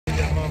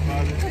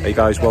Hey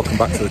guys, welcome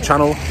back to the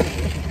channel.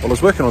 Well, I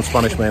was working on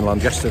Spanish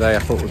mainland yesterday. I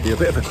thought it would be a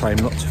bit of a crime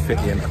not to fit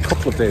in a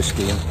couple of days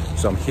skiing,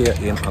 so I'm here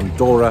in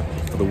Andorra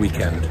for the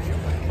weekend.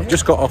 I've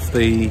just got off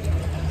the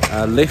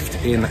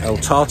lift in El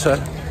Tartar,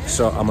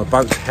 so I'm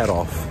about to head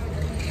off.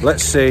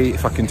 Let's see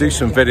if I can do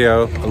some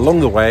video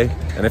along the way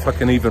and if I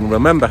can even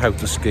remember how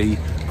to ski,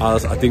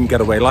 as I didn't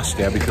get away last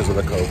year because of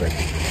the COVID.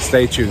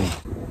 Stay tuned.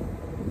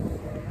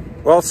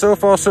 Well, so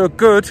far so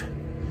good.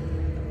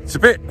 It's a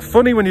bit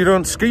funny when you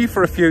don't ski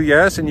for a few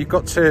years and you've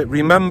got to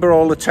remember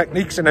all the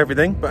techniques and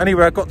everything. But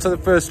anyway, I got to the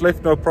first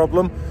lift, no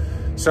problem.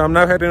 So I'm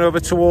now heading over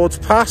towards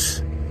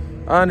Pass,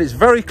 and it's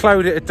very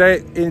cloudy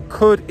today. It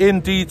could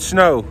indeed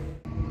snow.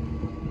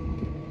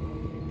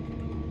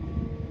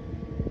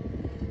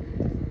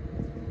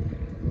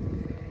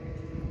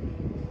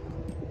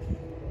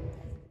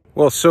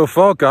 Well, so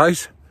far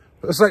guys,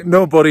 there's like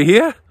nobody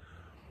here.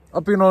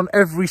 I've been on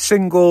every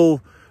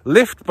single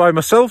lift by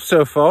myself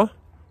so far,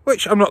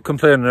 which I'm not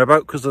complaining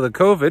about because of the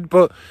COVID,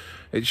 but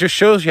it just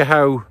shows you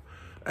how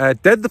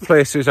dead the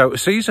place is out of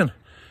season.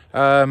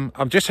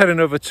 I'm just heading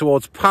over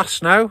towards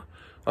Pass now.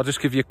 I'll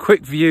just give you a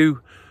quick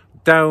view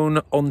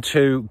down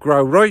onto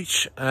Grau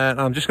Roig, and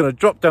I'm just going to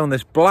drop down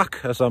this black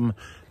as I'm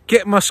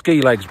getting my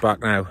ski legs back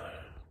now.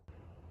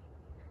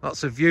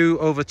 That's a view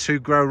over to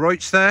Grau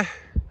Roig there.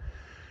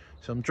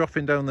 So I'm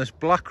dropping down this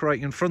black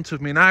right in front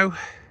of me now.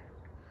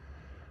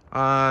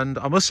 And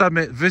I must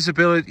admit,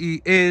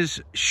 visibility is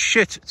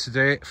shit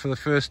today for the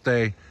first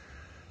day.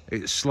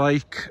 It's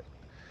like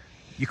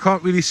you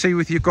can't really see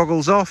with your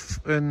goggles off,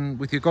 and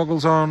with your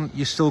goggles on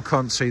you still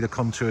can't see the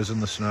contours in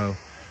the snow.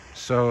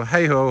 So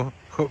hey ho,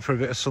 hope for a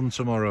bit of sun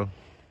tomorrow.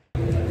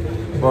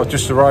 Well, I've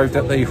just arrived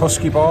at the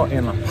Husky Bar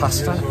in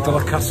Pasta de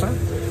la Casa,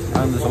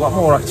 and there's a lot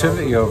more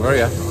activity over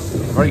here.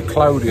 Very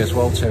cloudy as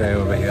well today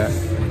over here,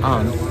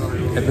 and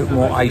a bit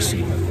more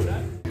icy.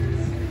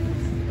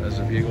 There's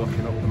a view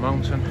looking up the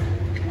mountain.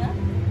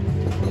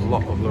 A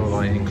lot of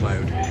low-lying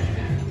cloud.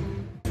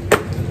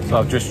 So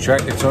I've just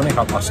checked, it's only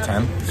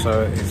 10:30,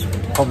 so it's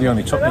probably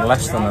only took me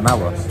less than an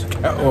hour to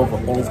get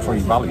over all three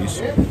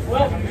valleys.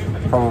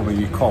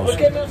 Probably because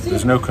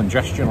there's no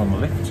congestion on the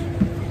lift.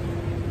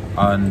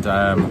 And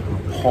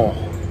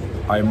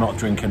I am not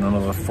drinking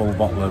another full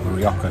bottle of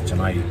Rioja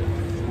tonight.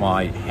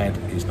 My head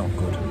is not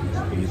good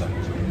either.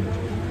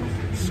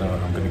 So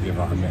I'm going to give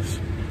that a miss.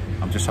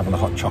 I'm just having a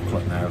hot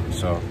chocolate now,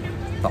 so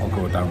that'll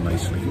go down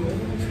nicely.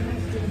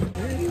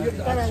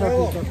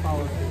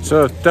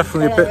 So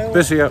definitely a bit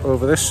busier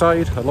over this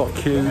side. A lot of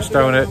queues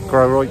down at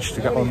Grau Roig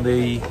to get on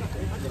the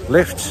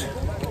lift.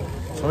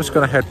 So I'm just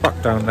going to head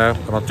back down now,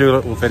 and I'll do a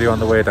little video on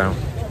the way down.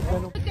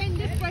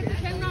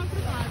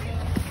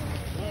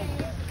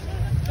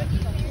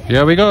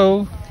 Here we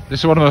go. This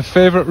is one of my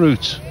favourite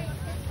routes.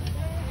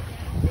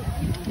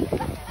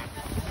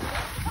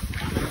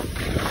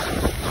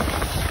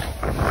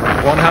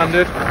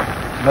 One-handed,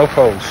 no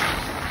poles.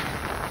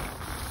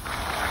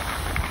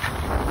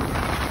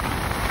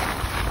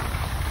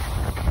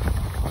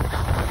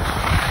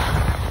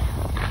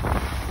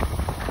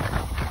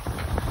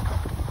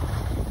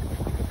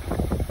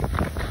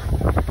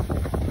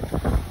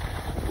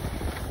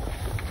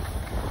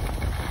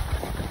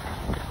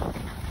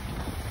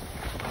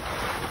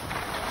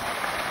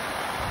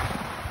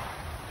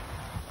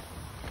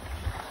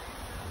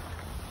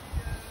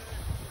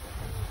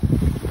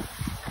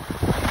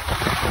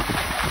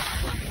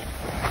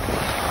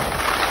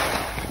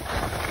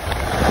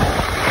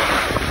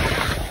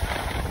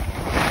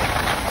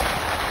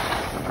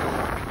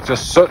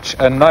 Just such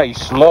a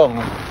nice, long,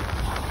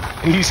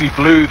 easy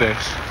blue this.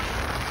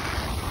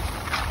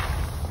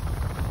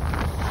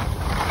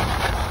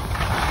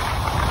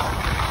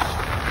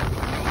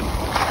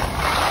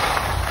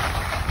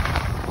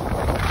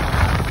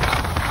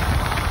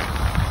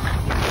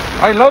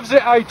 I loves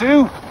it, I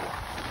do.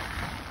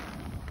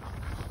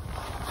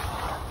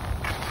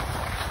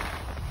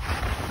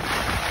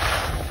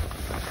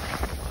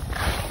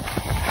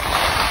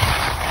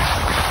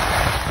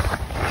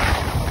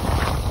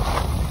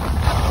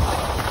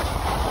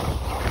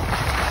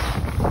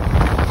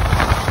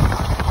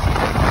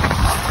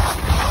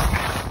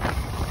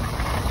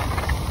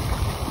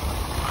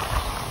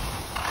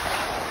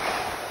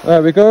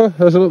 There we go,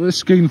 there's a little bit of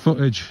skiing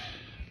footage.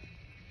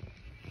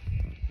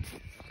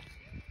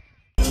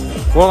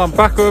 Well, I'm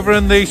back over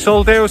in the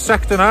Soldeu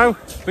sector now.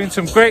 Been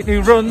some great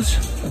new runs.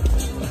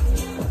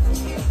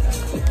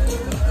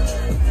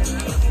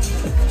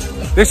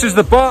 This is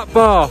the Bart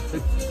Bar.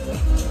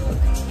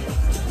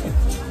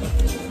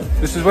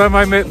 This is where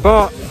my mate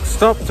Bart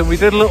stopped, and we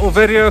did a little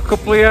video a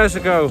couple of years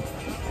ago.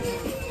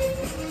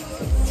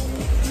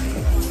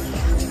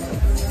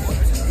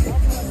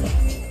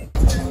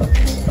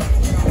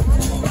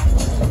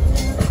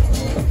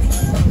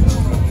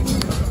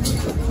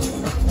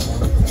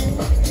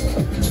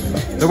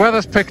 The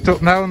weather's picked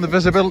up now and the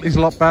visibility's a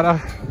lot better.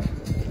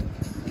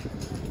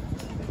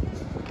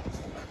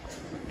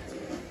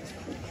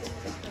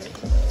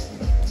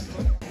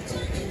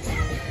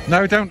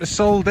 Now down to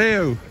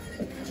Soldeu.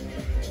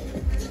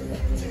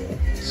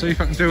 See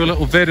if I can do a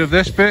little vid of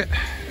this bit.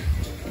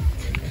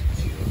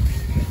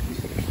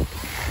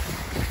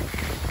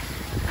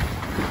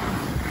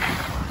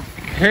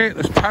 hate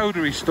this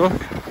powdery stuff.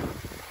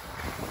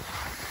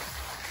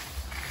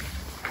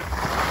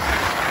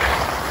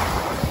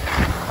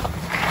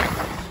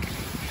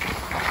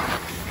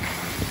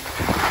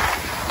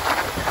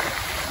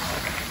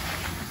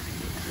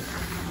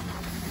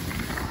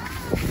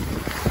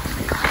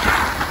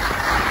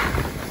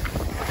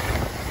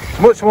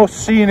 Much more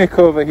scenic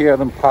over here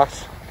than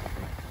Pass.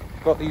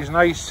 Got these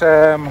nice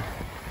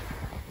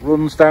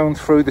runs down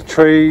through the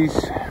trees.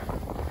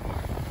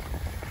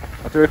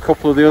 I'll do a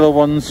couple of the other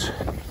ones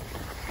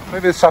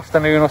maybe this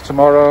afternoon or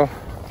tomorrow.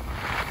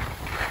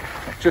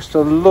 Just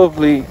a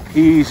lovely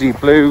easy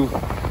blue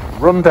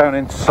run down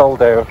into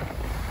Soldeu.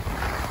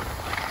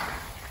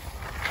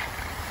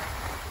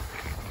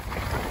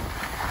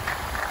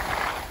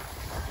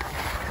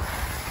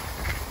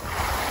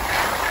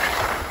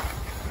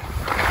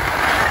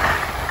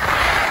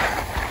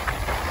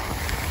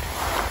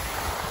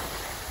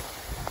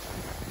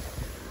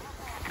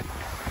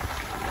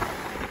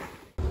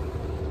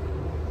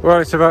 Well,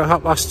 it's about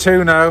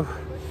 2:30 now.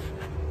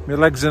 My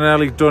legs are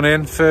nearly done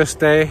in, first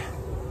day.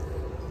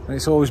 And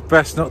it's always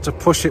best not to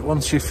push it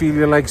once you feel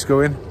your legs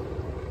going.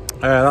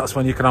 That's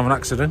when you can have an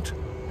accident.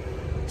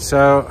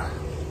 So,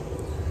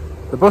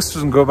 the bus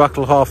doesn't go back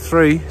till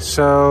 3:30,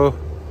 so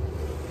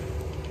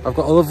I've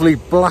got a lovely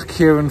black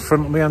here in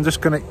front of me. I'm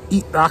just going to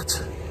eat that,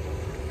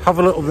 have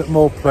a little bit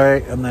more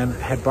play, and then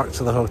head back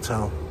to the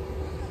hotel.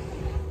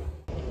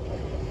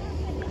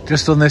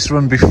 Just done this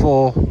run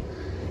before.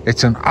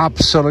 It's an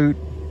absolute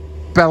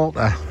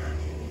belter.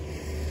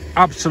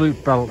 Absolute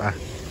belter.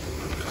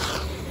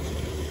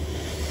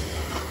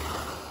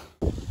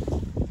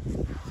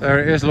 There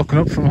it is, looking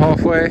up from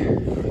halfway.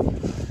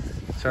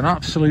 It's an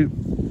absolute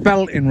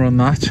belting run,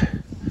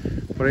 that.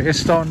 But it is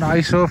starting to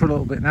ice off a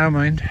little bit now,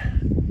 mind.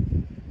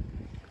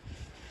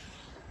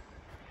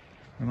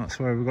 And that's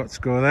where we've got to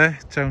go there,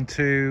 down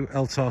to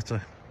El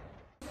Tartar.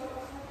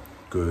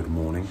 Good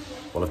morning.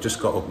 Well, I've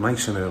just got up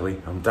nice and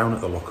early. I'm down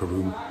at the locker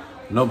room.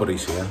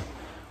 Nobody's here.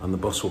 And the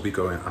bus will be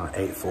going at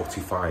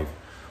 8:45.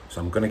 So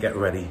I'm going to get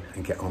ready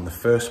and get on the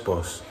first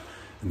bus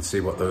and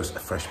see what those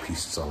fresh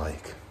pistes are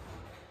like.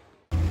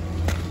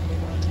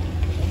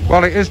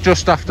 Well, it is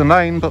just after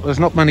 9, but there's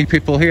not many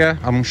people here.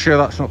 I'm sure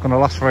that's not going to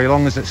last very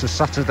long as it's a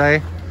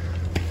Saturday.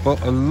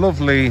 But a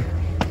lovely,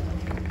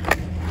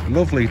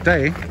 lovely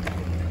day.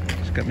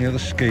 Let's get my other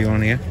ski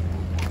on here.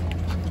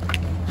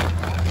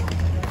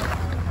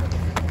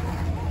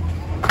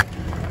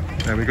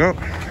 There we go.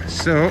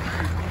 So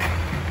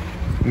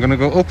I'm going to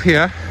go up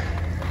here,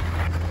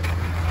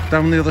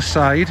 down the other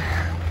side,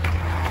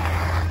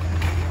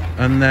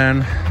 and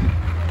then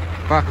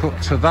back up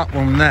to that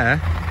one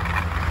there,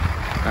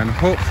 and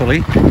hopefully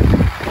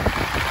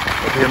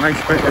there'll be a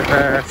nice bit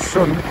of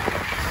sun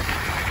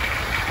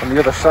on the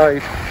other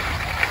side.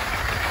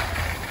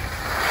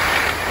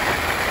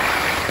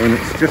 And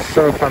it's just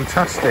so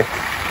fantastic.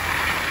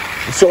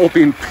 It's all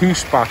been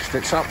piece bashed,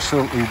 it's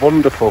absolutely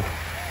wonderful.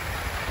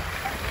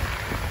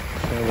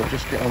 So we'll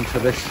just get onto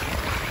this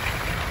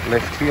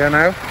lift here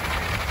now.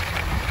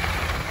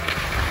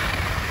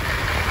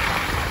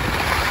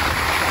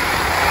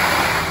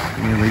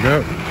 Here we go.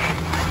 You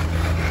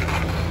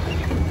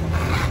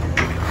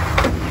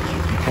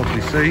can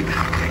probably see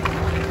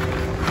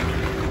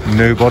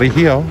nobody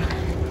here.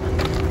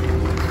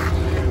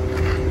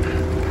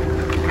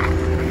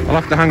 I'll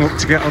have to hang up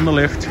to get on the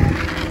lift.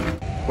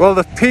 Well,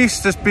 the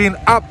piste has been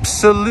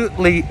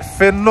absolutely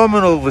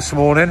phenomenal this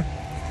morning.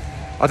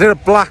 I did a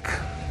black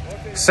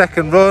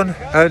second run,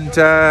 and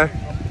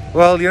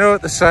well, you know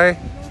what they say,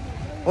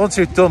 once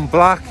you've done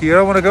black, you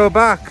don't want to go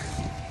back.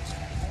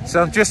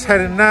 So I'm just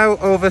heading now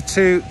over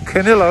to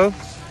Canillo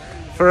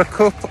for a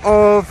cup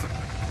of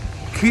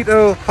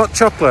keto hot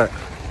chocolate.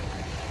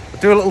 I'll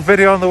do a little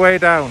video on the way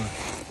down.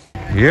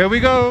 Here we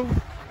go.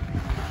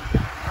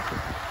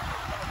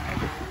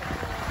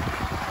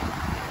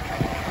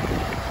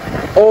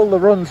 All the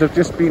runs have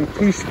just been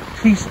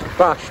pieced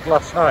bashed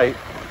last night,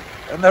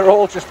 and they're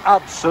all just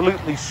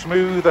absolutely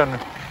smooth, and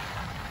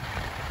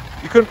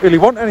you couldn't really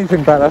want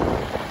anything better.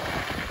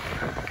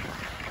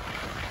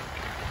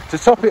 To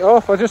top it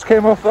off, I just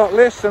came off that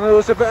list and there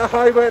was a bit of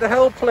Highway to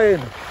Hell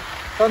playing.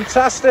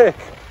 Fantastic.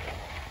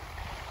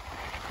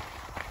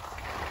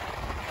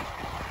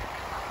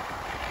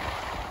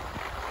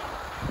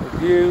 The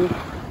view.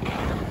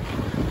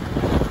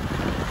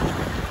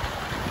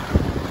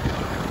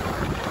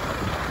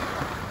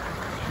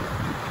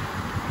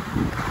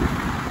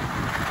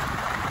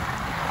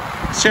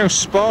 See how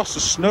sparse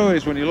the snow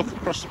is when you look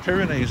across the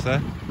Pyrenees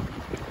there.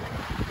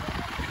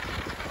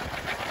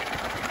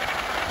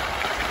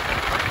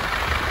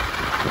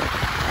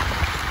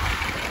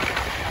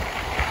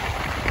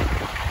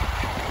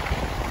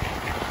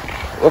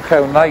 Look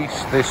how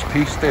nice this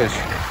piste is.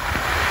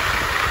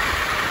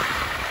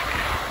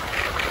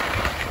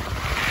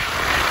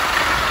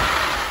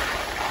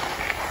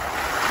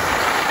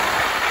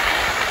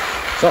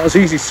 It's not as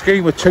easy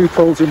skiing with 2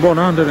 poles in one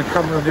hand and a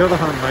camera in the other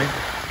hand, mate.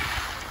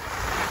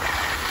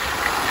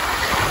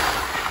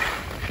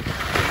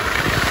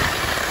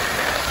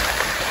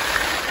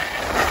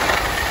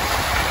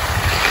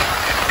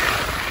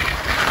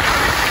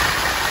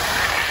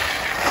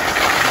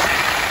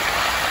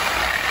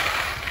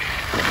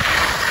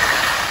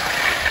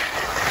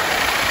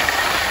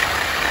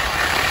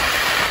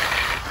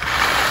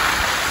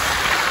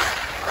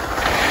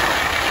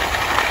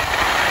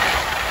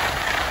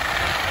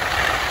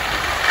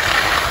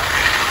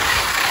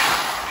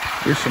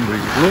 Here's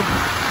somebody's glove.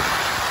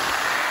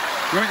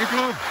 You want your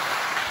glove?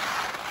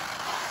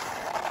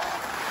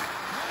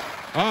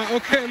 Ah,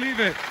 okay, leave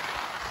it.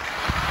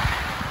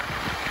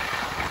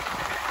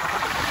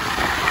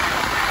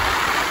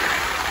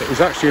 It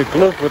was actually a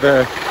glove with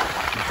a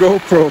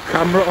GoPro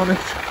camera on it.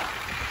 I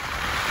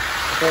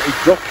thought he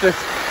dropped it.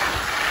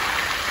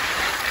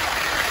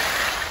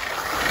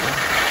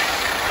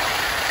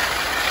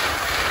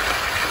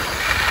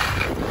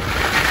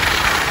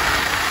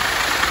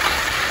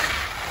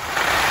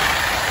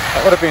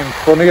 That would have been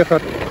funny if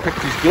I'd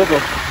picked his glove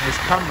up and his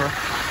camera.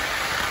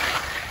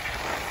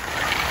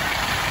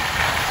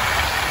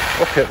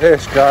 Look at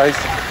this, guys.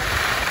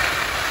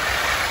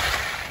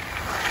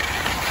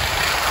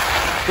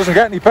 Doesn't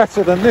get any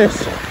better than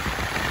this.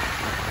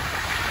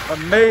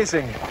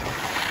 Amazing.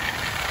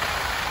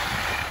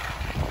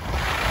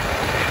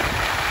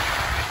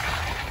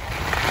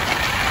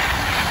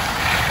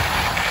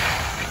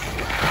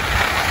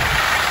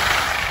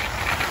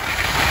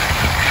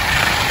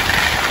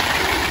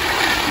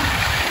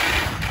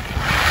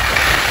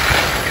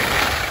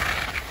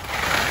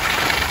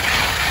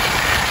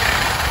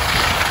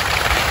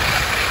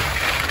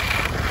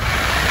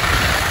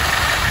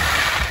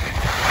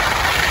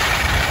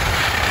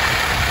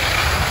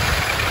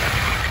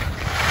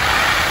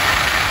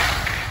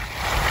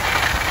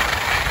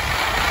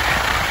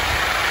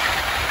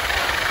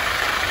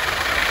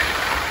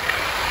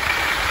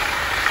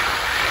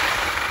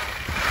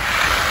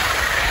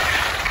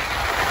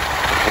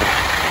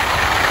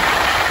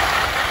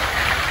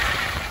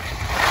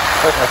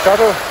 There's my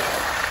shadow.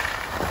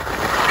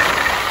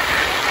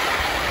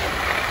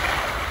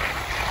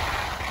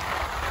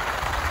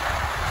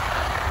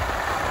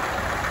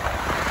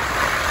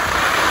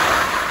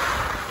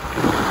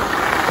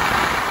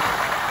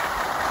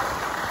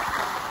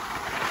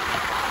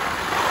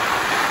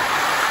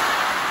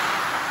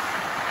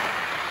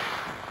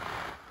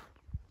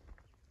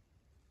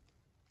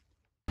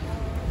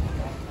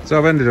 So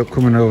I've ended up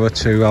coming over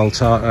to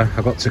Tartar.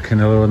 I got to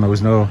Canillo and there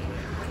was no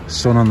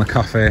sun on the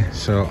cafe,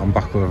 so I'm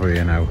back over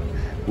here now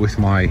with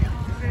my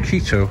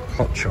keto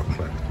hot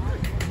chocolate.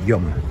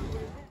 Yum.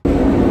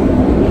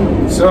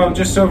 So I'm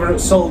just over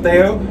at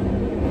Soldeu,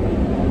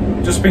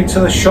 just been to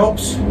the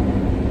shops,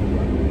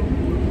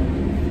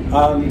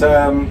 and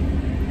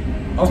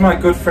as my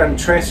good friend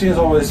Tracy has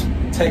always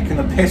taken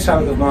the piss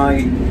out of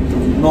my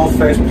North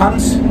Face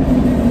pants,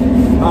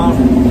 I've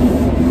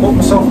bought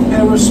myself a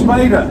pair of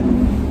Spider.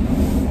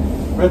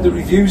 Read the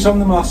reviews on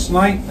them last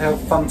night. They have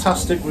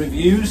fantastic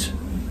reviews,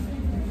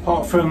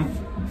 apart from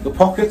the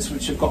pockets,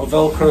 which have got a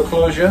Velcro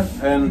closure,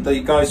 and the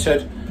guy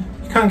said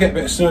you can get a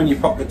bit of snow in your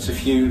pockets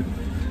if you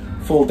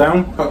fall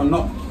down, but I'm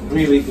not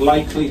really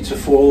likely to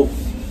fall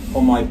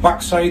on my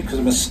backside because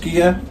I'm a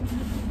skier.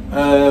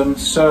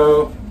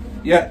 So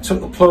yeah, took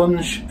the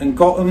plunge and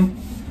got them,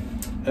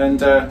 and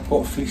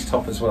bought a fleece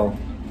top as well.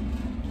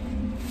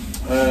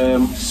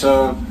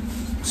 So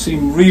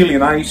seem really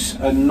nice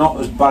and not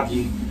as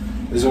baggy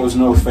as those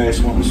North Face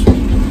ones.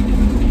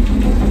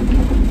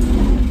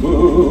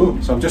 Ooh.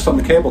 So I'm just on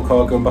the cable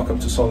car going back up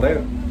to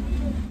Soldeu.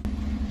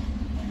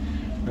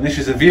 And this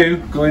is the view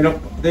going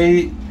up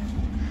the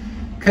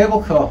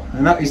cable car,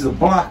 and that is the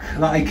black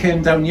that I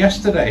came down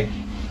yesterday,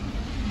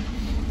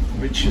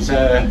 which is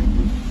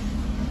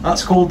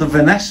that's called the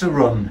Vanessa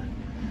run,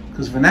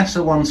 because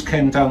Vanessa once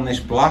came down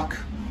this black,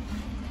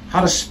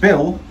 had a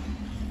spill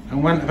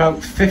and went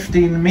about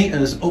 15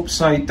 meters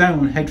upside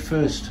down head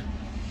first.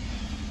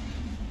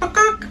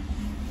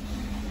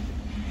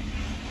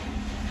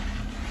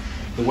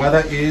 The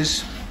weather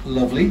is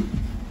lovely,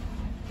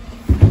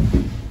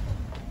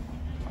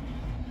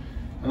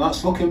 and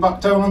that's looking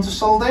back down onto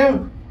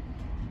Soldeu.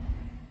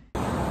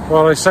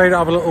 Well, I decided to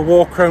have a little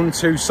walk around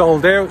to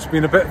Soldeu. It's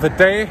been a bit of a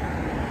day.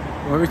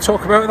 When we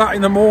talk about that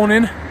in the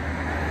morning,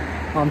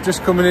 I'm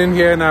just coming in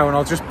here now, and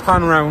I'll just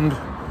pan round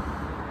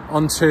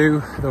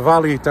onto the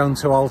valley down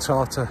to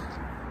Tartar.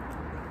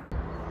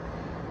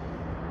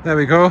 There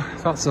we go,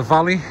 that's the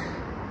valley,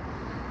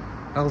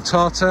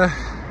 Tartar.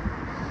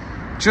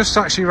 Just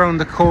actually around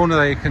the corner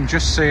there, you can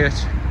just see it.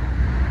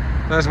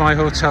 There's my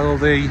hotel,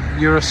 the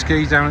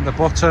Euroski down at the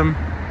bottom,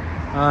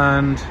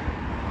 and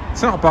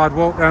it's not a bad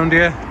walk round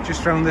here,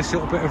 just around this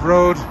little bit of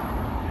road,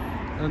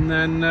 and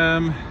then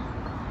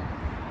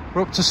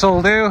we're up to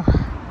Soldeu.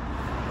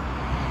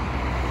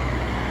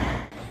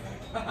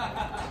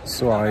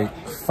 So I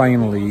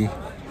finally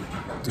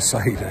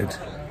decided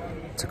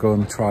to go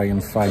and try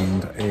and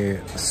find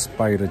a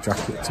spider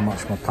jacket to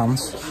match my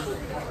pants.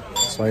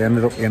 So I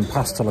ended up in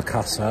Pasta La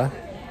Casa,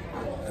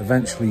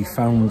 eventually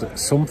found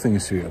something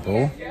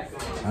suitable,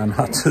 and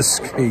had to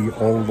ski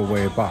all the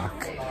way back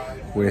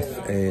with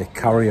a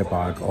carrier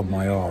bag on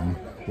my arm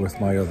with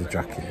my other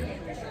jacket in.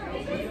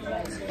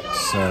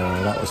 So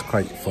that was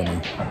quite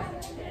funny.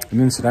 And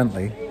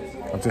incidentally,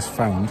 I've just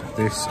found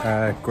this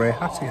grey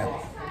hat here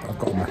that I've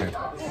got on my head.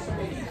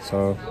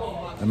 So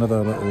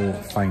another little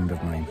find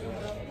of mine.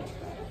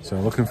 So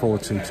looking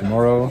forward to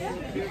tomorrow.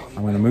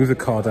 I'm going to move the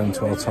car down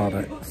to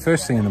Tartar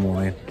first thing in the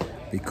morning,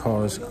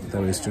 because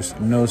there is just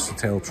nose to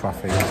tail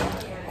traffic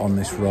on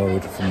this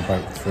road from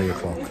about 3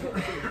 o'clock.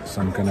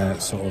 So I'm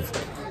gonna sort of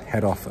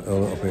head off a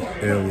little bit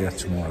earlier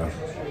tomorrow.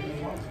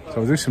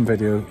 So I'll do some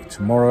video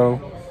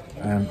tomorrow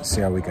and see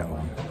how we get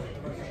on.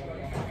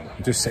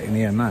 I'm just sitting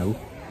here now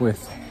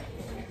with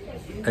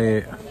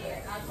a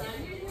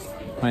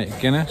pint of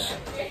Guinness.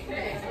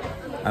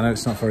 I know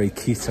it's not very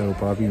keto,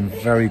 but I've been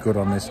very good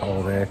on this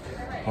holiday.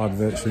 I had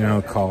virtually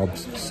no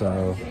carbs,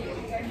 so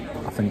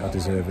I think I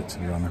deserve it, to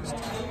be honest.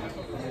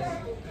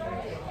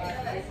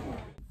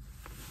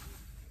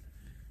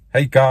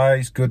 Hey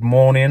guys, good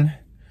morning.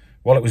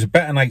 Well, it was a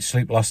better night's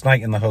sleep last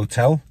night in the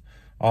hotel.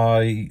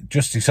 I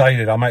just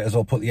decided I might as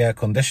well put the air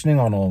conditioning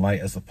on all night,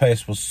 as the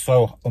place was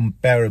so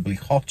unbearably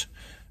hot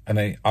and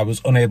I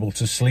was unable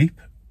to sleep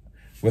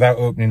without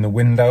opening the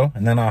window.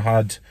 And then I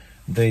had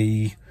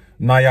the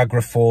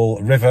Niagara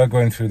Fall River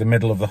going through the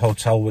middle of the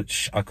hotel,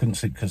 which I couldn't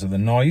sleep because of the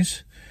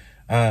noise,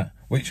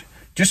 which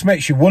just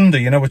makes you wonder,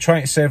 you know, we're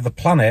trying to save the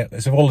planet.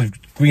 There's all the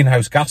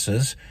greenhouse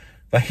gases.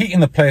 They're heating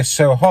the place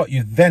so hot,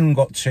 you've then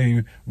got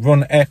to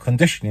run air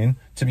conditioning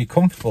to be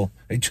comfortable.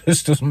 It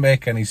just doesn't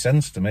make any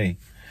sense to me.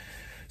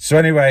 So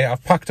anyway,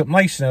 I've packed up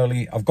nice and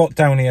early. I've got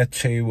down here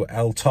to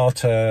El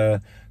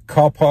Tartar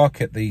car park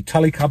at the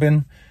tally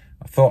cabin.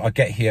 I thought I'd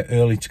get here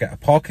early to get a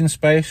parking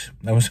space.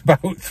 There was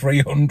about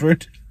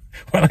 300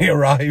 when I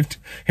arrived.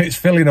 It's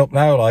filling up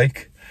now,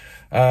 like.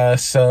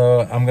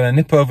 So I'm going to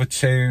nip over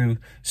to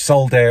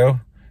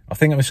Soldeu. I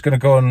think I'm just going to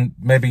go and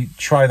maybe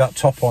try that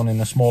top on in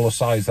the smaller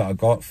size that I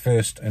got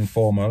first and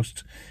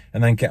foremost,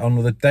 and then get on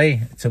with the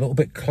day. It's a little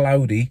bit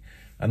cloudy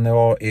and there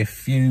are a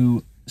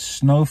few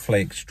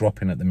snowflakes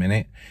dropping at the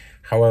minute.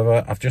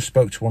 However, I've just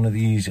spoke to one of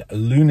these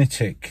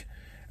lunatic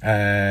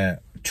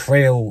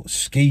trail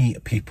ski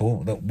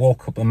people that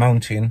walk up the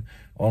mountain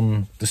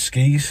on the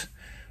skis,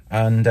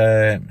 and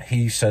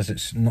he says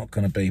it's not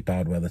going to be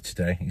bad weather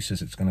today. He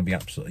says it's going to be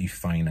absolutely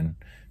fine, and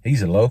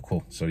he's a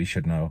local, so he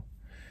should know.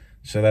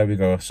 So there we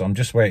go. So I'm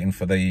just waiting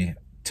for the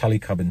tally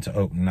cabin to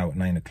open now at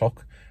 9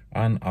 o'clock,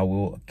 and I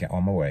will get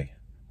on my way.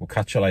 We'll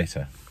catch you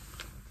later.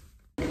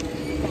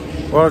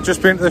 Well, I've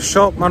just been to the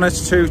shop,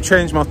 managed to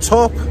change my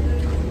top.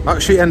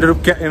 Actually ended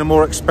up getting a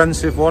more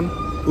expensive one.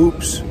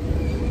 Oops.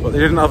 But they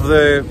didn't have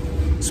the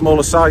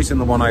smaller size in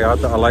the one I had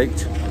that I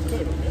liked.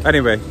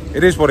 Anyway,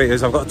 it is what it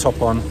is. I've got a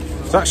top on.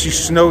 It's actually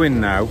snowing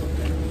now,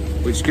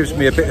 which gives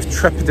me a bit of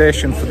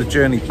trepidation for the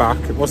journey back.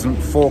 It wasn't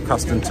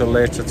forecast until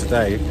later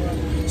today.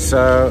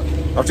 So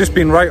I've just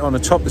been right on the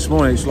top this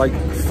morning. It's like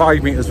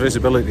 5 meters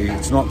visibility.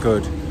 It's not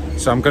good.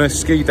 So I'm going to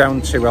ski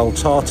down to El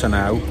Tartar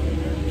now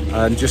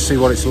and just see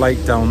what it's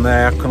like down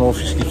there. I can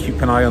obviously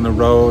keep an eye on the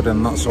road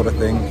and that sort of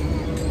thing.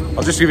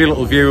 I'll just give you a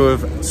little view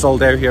of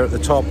Soldeu here at the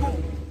top.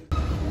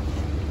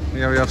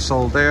 Here we have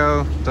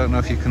Soldeu. Don't know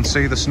if you can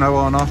see the snow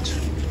or not.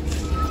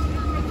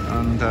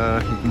 And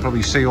you can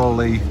probably see all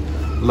the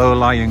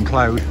low-lying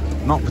cloud.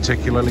 Not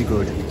particularly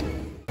good.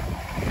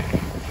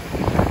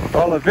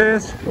 All of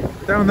this.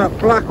 Down that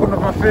black, one of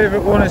my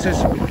favourite ones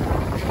is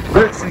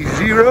virtually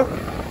zero.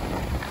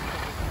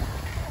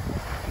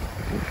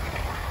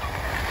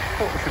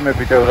 Thought we should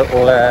maybe do a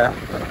little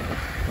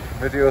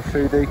video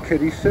through the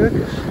kiddie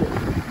circus.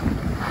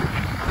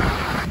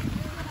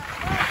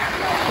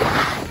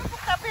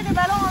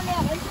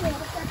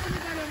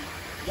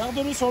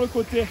 Garde-le sur le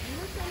côté.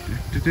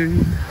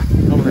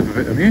 I'll have a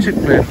bit of music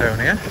playing down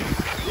here.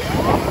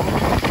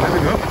 There we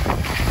go.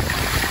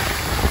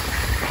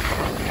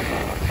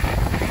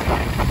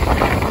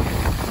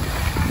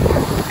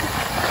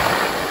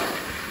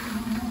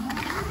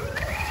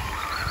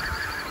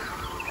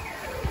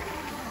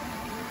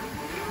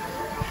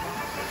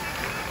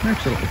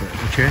 Makes a little bit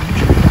of a change.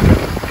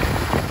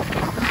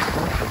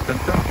 Dun,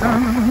 dun,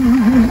 dun.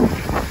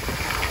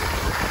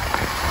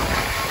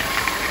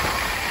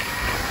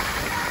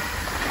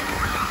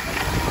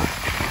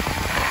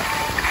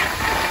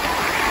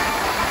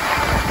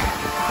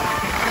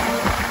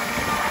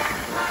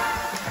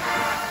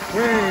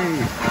 Whee!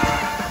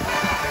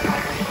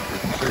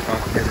 See if I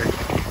can get it.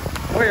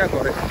 Oh yeah, I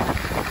got it.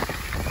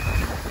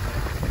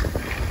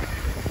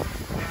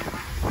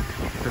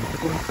 Dun,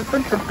 dun,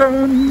 dun, dun,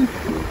 dun.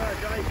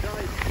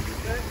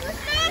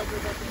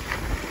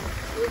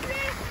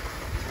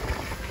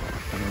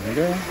 There we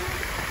go.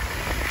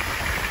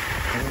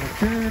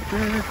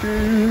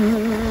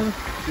 Is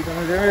he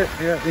gonna do it?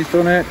 Yeah, he's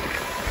done it.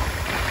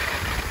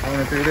 I'm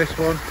gonna do this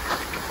one.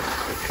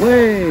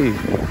 Whee!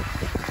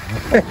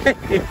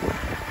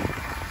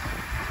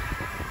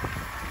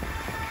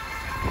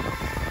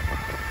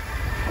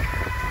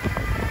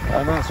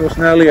 And that's us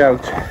nearly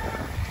out.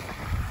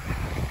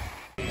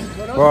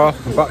 Well,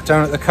 I'm back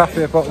down at the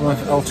cafe at the bottom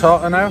of El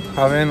Tartar now,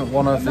 having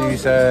one of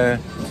these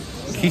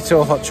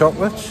keto hot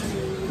chocolates.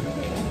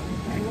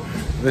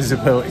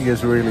 Visibility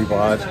is really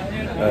bad,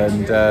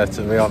 and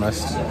to be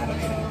honest,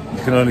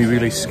 you can only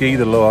really ski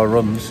the lower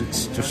runs.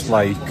 It's just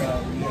like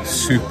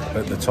soup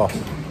at the top.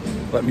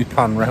 Let me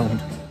pan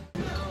round.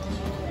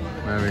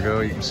 There we go,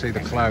 you can see the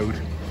cloud.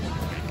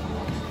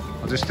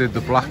 I just did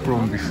the black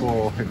run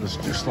before. It was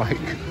just like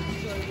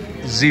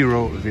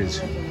zero of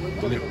it,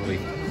 literally.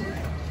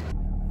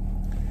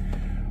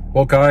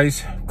 Well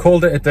guys,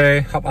 called it a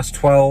day,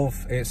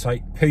 12:30. It's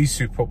like pea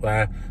soup up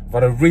there. I've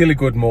had a really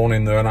good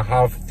morning though, and I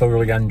have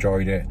thoroughly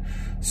enjoyed it.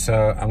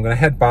 So I'm gonna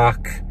head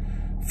back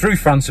through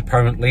France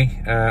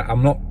apparently.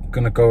 I'm not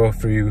gonna go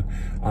through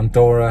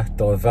Andorra,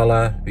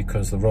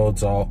 because the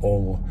roads are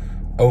all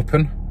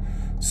open.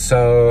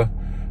 So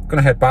I'm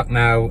gonna head back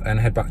now and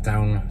head back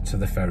down to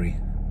the ferry.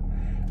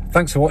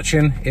 Thanks for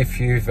watching. If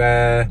you've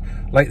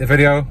liked the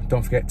video,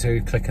 don't forget to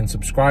click and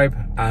subscribe,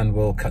 and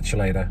we'll catch you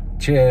later.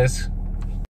 Cheers.